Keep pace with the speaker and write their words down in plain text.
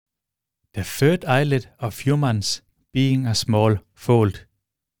The third eyelid of humans being a small fold.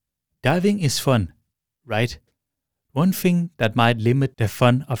 Diving is fun, right? One thing that might limit the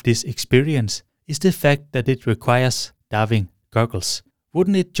fun of this experience is the fact that it requires diving goggles.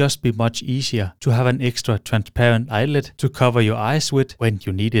 Wouldn't it just be much easier to have an extra transparent eyelid to cover your eyes with when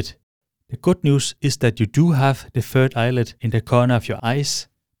you need it? The good news is that you do have the third eyelid in the corner of your eyes.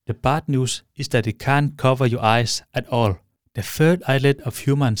 The bad news is that it can't cover your eyes at all. The third eyelid of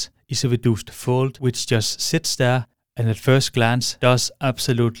humans is a reduced fold which just sits there and at first glance does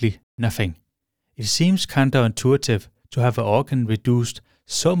absolutely nothing. It seems counterintuitive to have an organ reduced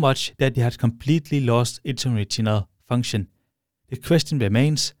so much that it had completely lost its original function. The question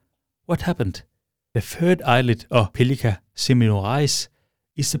remains, what happened? The third eyelid, or pellica semilunaris,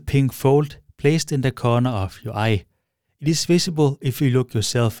 is a pink fold placed in the corner of your eye. It is visible if you look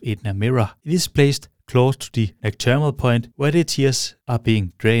yourself in a mirror. It is placed close to the nocturnal point where the tears are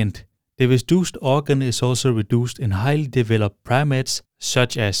being drained. The reduced organ is also reduced in highly developed primates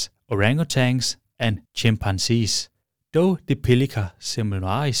such as orangutans and chimpanzees. Though the pellica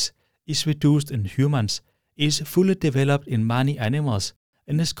semilunaris is reduced in humans, it is fully developed in many animals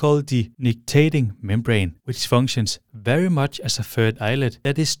and is called the nictitating membrane, which functions very much as a third eyelid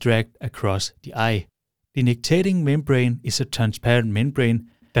that is dragged across the eye. The nictitating membrane is a transparent membrane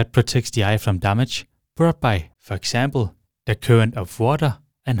that protects the eye from damage brought by, for example, the current of water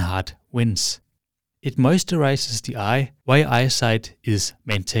and hard winds. It moisturizes the eye while eyesight is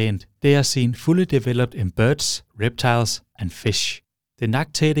maintained. They are seen fully developed in birds, reptiles, and fish. The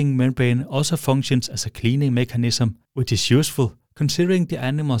nictitating membrane also functions as a cleaning mechanism, which is useful considering the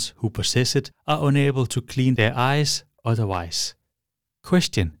animals who possess it are unable to clean their eyes otherwise.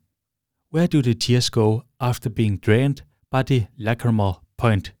 Question: where do the tears go after being drained by the lacrimal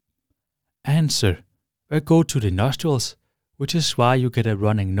point? Answer: they go to the nostrils, which is why you get a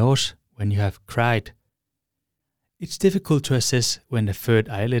running nose when you have cried. It's difficult to assess when the third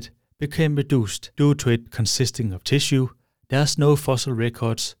eyelid became reduced due to it consisting of tissue. There's no fossil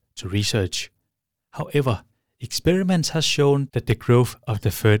records to research. However, experiments have shown that the growth of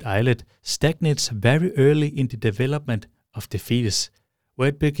the third eyelid stagnates very early in the development of the fetus, where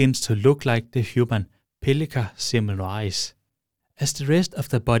it begins to look like the human pellica semilunaris. As the rest of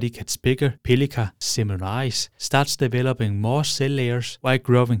the body gets bigger, pellica semilunaris starts developing more cell layers while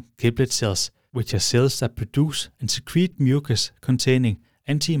growing giblet cells, which are cells that produce and secrete mucus containing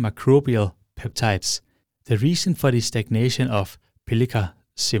antimicrobial peptides. The reason for the stagnation of pellica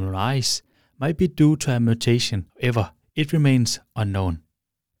semilunaris might be due to a mutation, however, it remains unknown.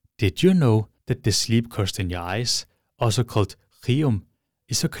 Did you know that the sleep crust in your eyes, also called rheum,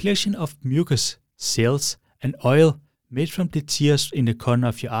 is a collection of mucus, cells, and oil made from the tears in the corner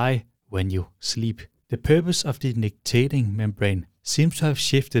of your eye when you sleep? The purpose of the nictitating membrane seems to have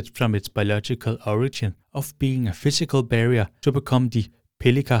shifted from its biological origin of being a physical barrier to become the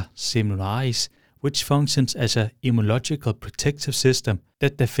pellica semilunaris, which functions as an immunological protective system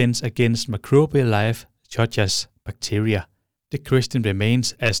that defends against microbial life such as bacteria. The question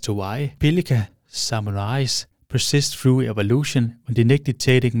remains as to why pellica semilunaris persists through evolution when the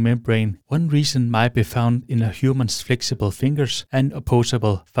nictitating membrane. One reason might be found in a human's flexible fingers and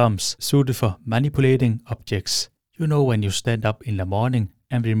opposable thumbs suited for manipulating objects. You know, when you stand up in the morning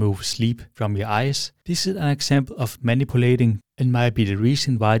and remove sleep from your eyes. This is an example of manipulating and might be the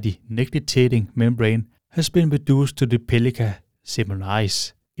reason why the nictitating membrane has been reduced to the pellica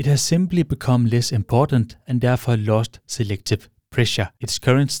semilunaris. It has simply become less important and therefore lost selective pressure. Its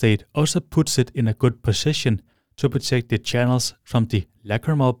current state also puts it in a good position to protect the channels from the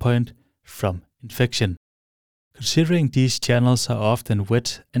lacrimal point from infection. Considering these channels are often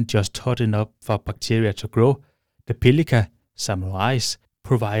wet and just hot enough for bacteria to grow, the pellica semilunaris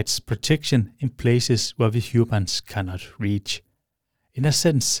provides protection in places where we humans cannot reach. In a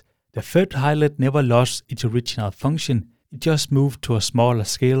sense, the third eyelid never lost its original function, it just moved to a smaller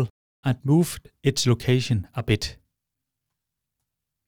scale and moved its location a bit.